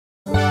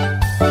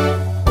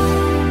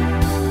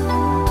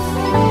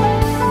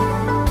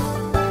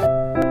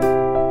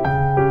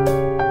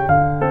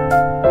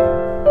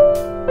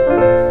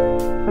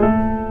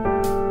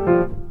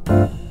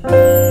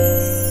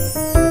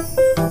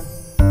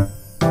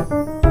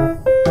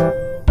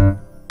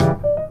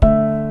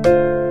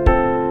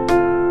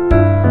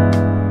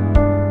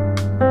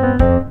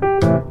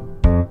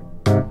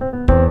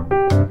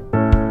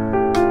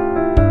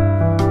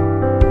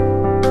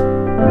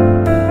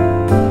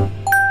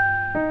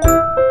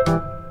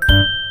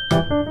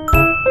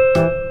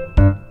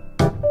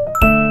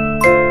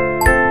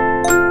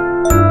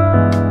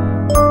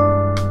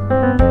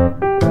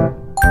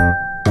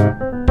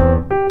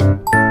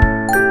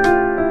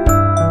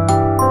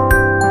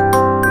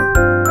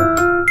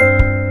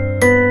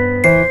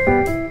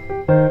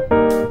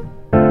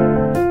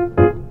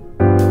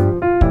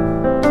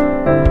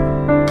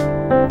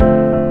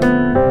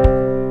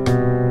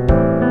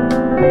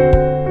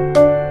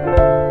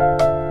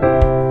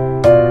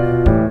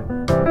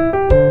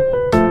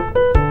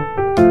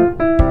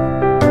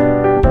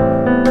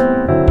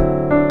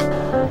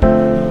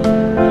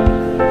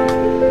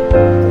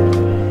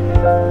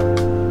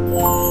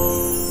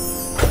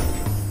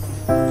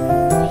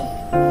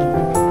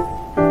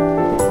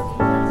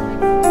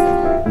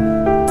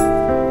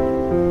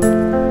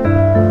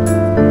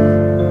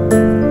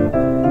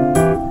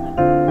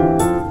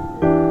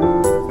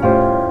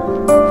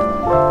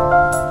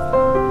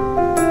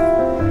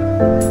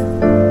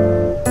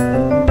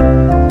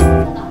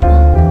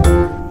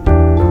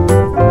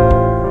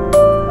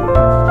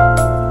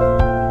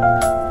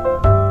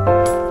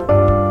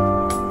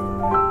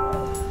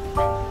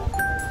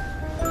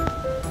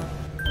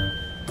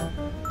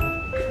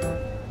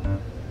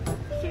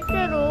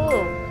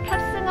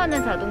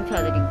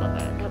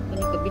자동차들인가봐요. 다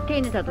보니까 밑에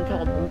있는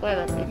자동차가 뭔가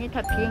해봤더니 다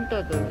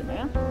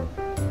BMW네요.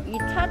 이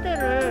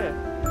차들을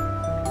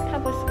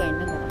타볼 수가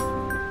있는 것 같습니다.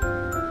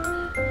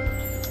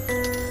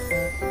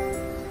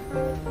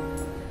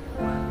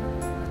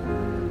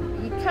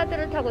 이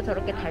차들을 타고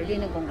저렇게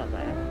달리는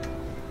건가봐요.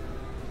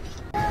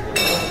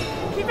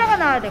 피자가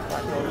나와야 될 것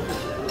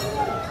같아요.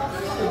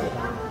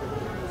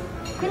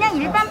 그냥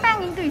일반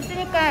빵도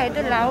있으니까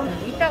애들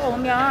이따가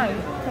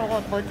오면 저거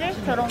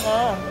뭐지? 저런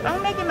거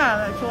빵 먹이만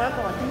하면 좋아할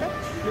것 같은데?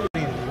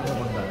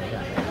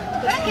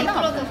 그냥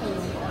미끄러져서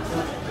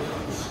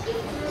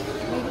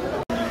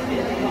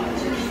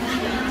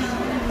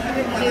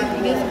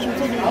위에서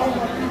김쳐주는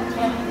거.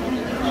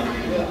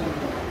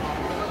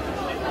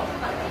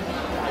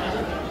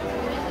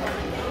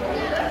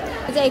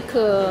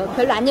 모자이크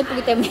별로 안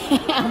예쁘기 때문에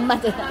안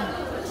맞아.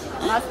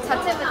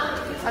 자체.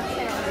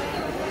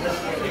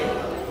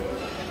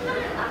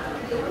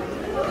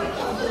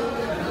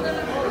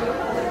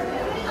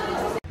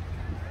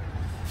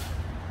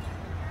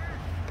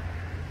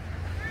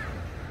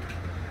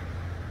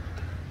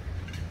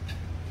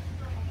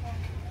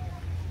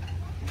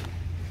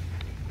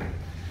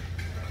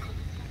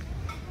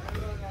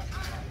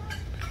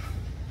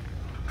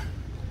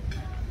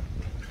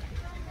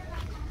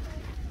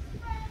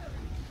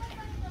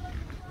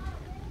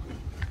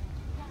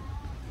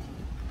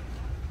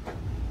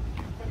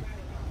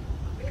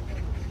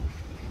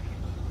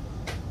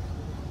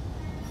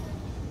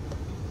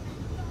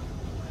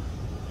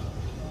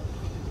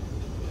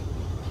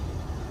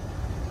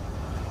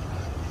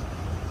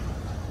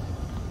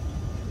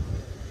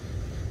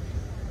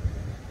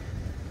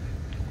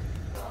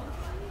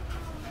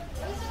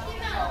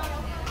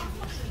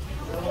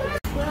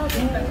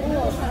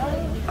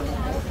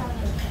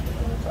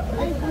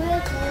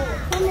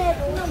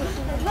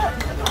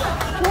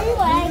 좋은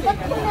거야, 이거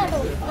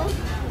카메라로.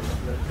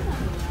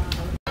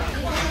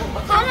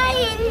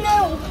 살아있는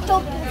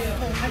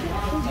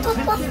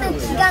옥토퍼스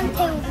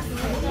기간태우기.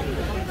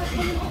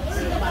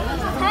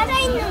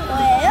 살아있는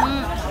거예요?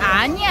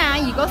 아니야,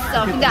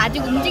 익었어. 근데 아직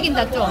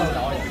움직인다 좀.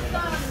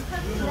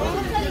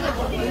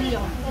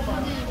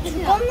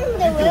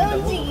 죽었는데 왜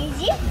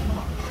움직이지?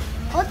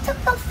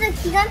 옥토퍼스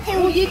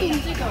기간태우기. 얘도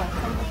움직여.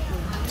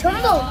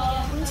 전복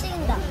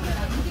움직인다.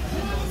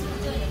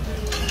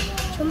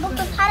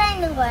 전복도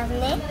살아있는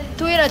거였네.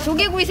 도일아,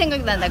 조개구이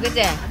생각난다,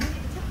 그치?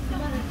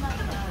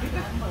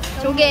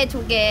 조개.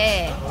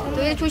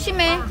 도일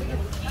조심해.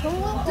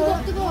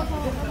 전복 뜨거워.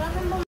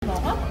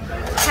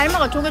 잘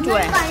먹어, 조개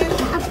좋아해.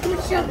 다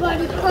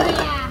부셔버릴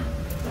거야.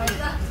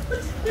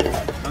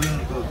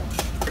 여기는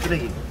그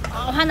쓰레기.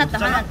 화났다.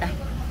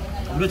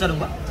 우려 자른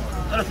거야?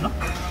 잘랐나?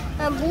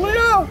 아,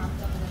 몰라.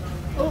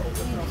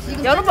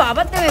 여러분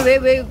와봤다며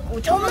왜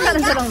처음 사는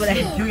사람 그래?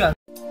 기억이 안